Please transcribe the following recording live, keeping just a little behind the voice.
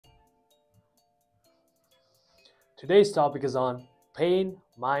Today's topic is on pain,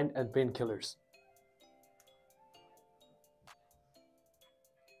 mind, and painkillers.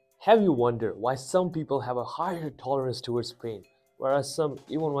 Have you wondered why some people have a higher tolerance towards pain, whereas some,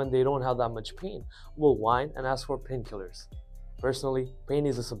 even when they don't have that much pain, will whine and ask for painkillers? Personally, pain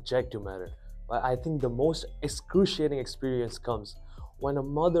is a subjective matter, but I think the most excruciating experience comes when a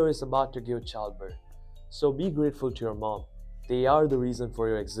mother is about to give childbirth. So be grateful to your mom. They are the reason for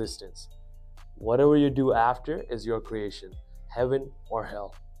your existence. Whatever you do after is your creation, heaven or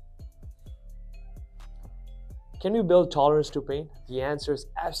hell. Can you build tolerance to pain? The answer is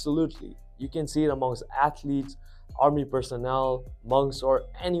absolutely. You can see it amongst athletes, army personnel, monks, or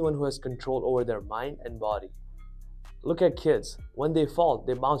anyone who has control over their mind and body. Look at kids. When they fall,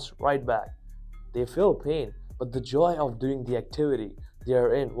 they bounce right back. They feel pain, but the joy of doing the activity they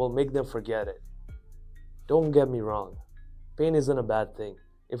are in will make them forget it. Don't get me wrong. Pain isn't a bad thing.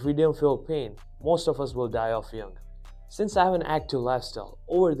 If we didn't feel pain, most of us will die off young. Since I have an active lifestyle,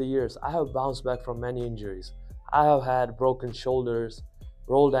 over the years I have bounced back from many injuries. I have had broken shoulders,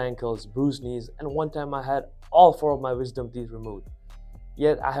 rolled ankles, bruised knees, and one time I had all 4 of my wisdom teeth removed.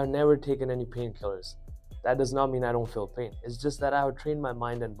 Yet I have never taken any painkillers. That does not mean I don't feel pain, it's just that I have trained my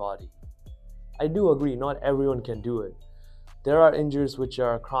mind and body. I do agree not everyone can do it. There are injuries which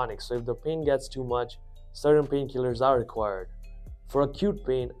are chronic, so if the pain gets too much, certain painkillers are required. For acute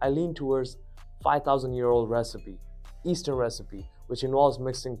pain, I lean towards 5,000-year-old recipe, Eastern recipe, which involves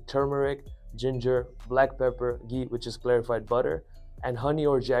mixing turmeric, ginger, black pepper, ghee, which is clarified butter, and honey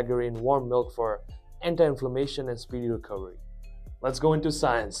or jaggery in warm milk for anti-inflammation and speedy recovery. Let's go into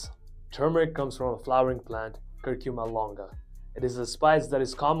science. Turmeric comes from a flowering plant, Curcuma longa. It is a spice that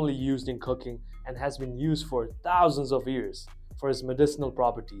is commonly used in cooking and has been used for thousands of years for its medicinal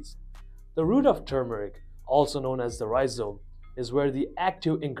properties. The root of turmeric, also known as the rhizome, is where the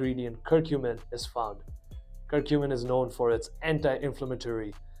active ingredient curcumin is found. Curcumin is known for its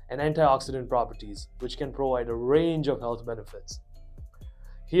anti-inflammatory and antioxidant properties, which can provide a range of health benefits.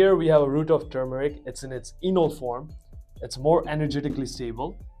 Here we have a root of turmeric. It's in its enol form. It's more energetically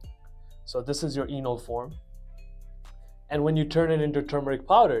stable. So this is your enol form. And when you turn it into turmeric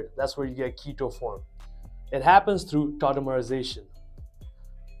powder, that's where you get keto form. It happens through tautomerization.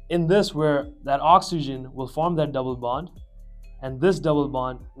 In this, where that oxygen will form that double bond, and this double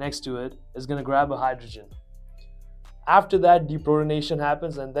bond next to it is going to grab a hydrogen. After that, deprotonation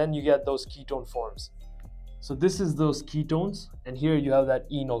happens, and then you get those ketone forms. So this is those ketones, and here you have that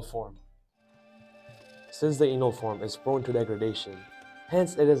enol form. Since the enol form is prone to degradation,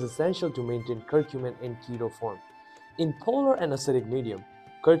 hence it is essential to maintain curcumin in keto form. In polar and acidic medium,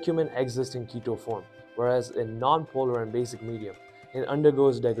 curcumin exists in keto form, whereas in non-polar and basic medium, it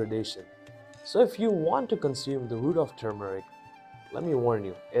undergoes degradation. So if you want to consume the root of turmeric, let me warn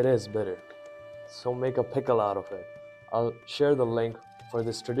you, it is bitter. So make a pickle out of it. I'll share the link for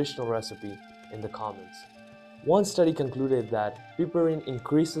this traditional recipe in the comments. One study concluded that piperine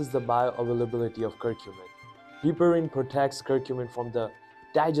increases the bioavailability of curcumin. Piperine protects curcumin from the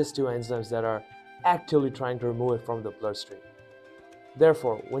digestive enzymes that are actively trying to remove it from the bloodstream.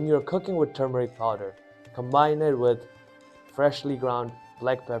 Therefore, when you're cooking with turmeric powder, combine it with freshly ground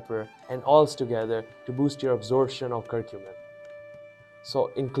black pepper and oils together to boost your absorption of curcumin.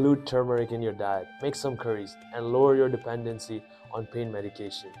 So include turmeric in your diet, make some curries, and lower your dependency on pain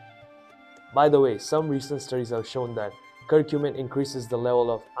medication. By the way, some recent studies have shown that curcumin increases the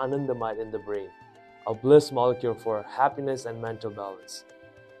level of anandamide in the brain, a bliss molecule for happiness and mental balance.